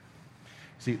up.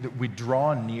 See, we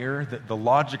draw near, the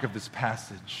logic of this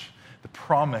passage, the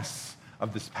promise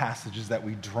of this passage is that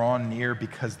we draw near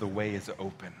because the way is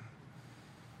open.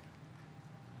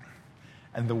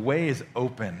 And the way is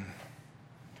open,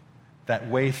 that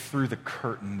way through the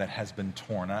curtain that has been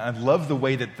torn. I love the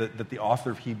way that the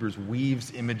author of Hebrews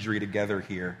weaves imagery together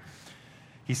here.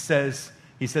 He says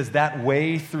that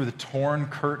way through the torn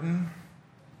curtain,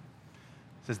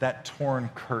 says that torn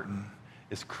curtain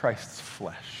is Christ's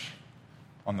flesh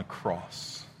on the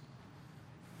cross.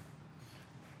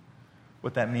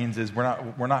 What that means is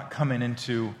we're not coming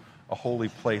into a holy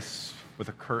place with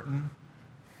a curtain.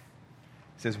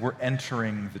 He says we're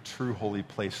entering the true holy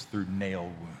place through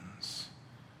nail wounds.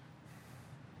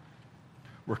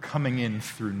 We're coming in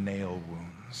through nail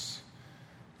wounds.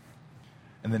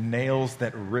 And the nails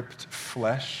that ripped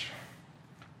flesh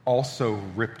also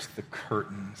ripped the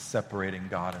curtain separating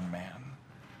God and man.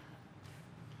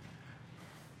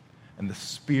 And the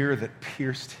spear that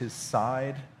pierced his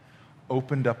side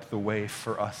opened up the way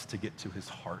for us to get to his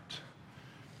heart.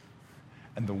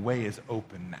 And the way is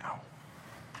open now.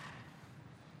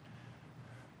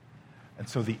 And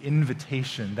so the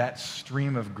invitation, that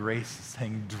stream of grace is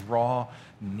saying, draw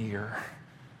near.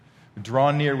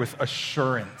 Draw near with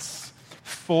assurance,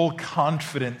 full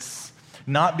confidence,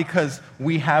 not because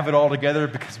we have it all together,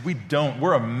 because we don't.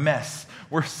 We're a mess.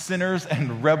 We're sinners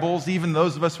and rebels. Even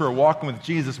those of us who are walking with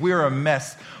Jesus, we are a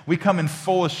mess. We come in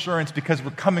full assurance because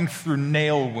we're coming through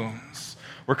nail wounds.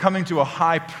 We're coming to a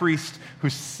high priest who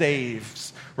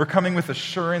saves. We're coming with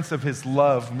assurance of his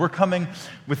love. We're coming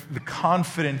with the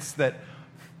confidence that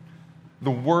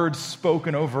the word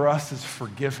spoken over us is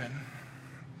forgiven.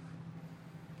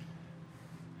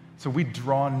 So we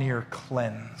draw near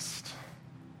cleansed.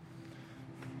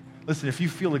 Listen, if you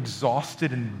feel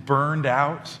exhausted and burned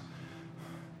out,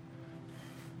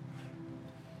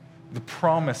 the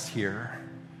promise here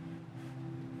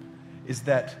is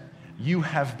that you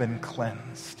have been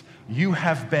cleansed. You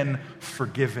have been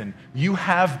forgiven. You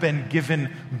have been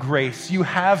given grace. You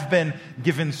have been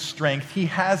given strength. He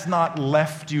has not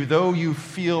left you, though you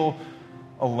feel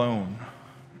alone.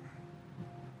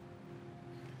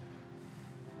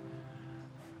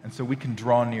 And so we can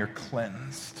draw near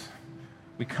cleansed.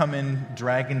 We come in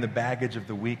dragging the baggage of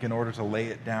the week in order to lay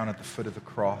it down at the foot of the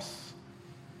cross.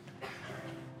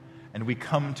 And we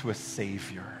come to a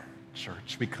Savior,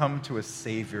 church. We come to a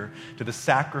Savior, to the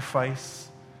sacrifice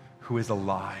who is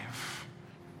alive,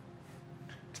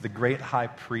 to the great high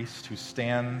priest who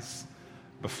stands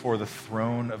before the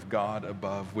throne of God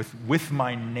above, with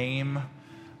my name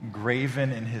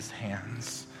graven in his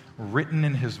hands, written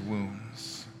in his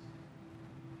wounds.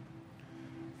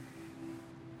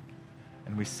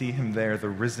 And we see him there, the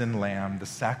risen Lamb, the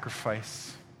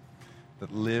sacrifice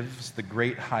that lives, the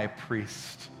great high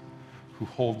priest who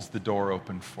holds the door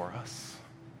open for us.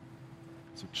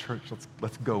 So church,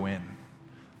 let's go in.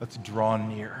 Let's draw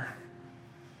near.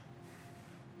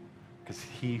 Because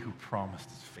he who promised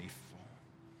is faithful.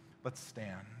 Let's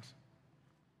stand.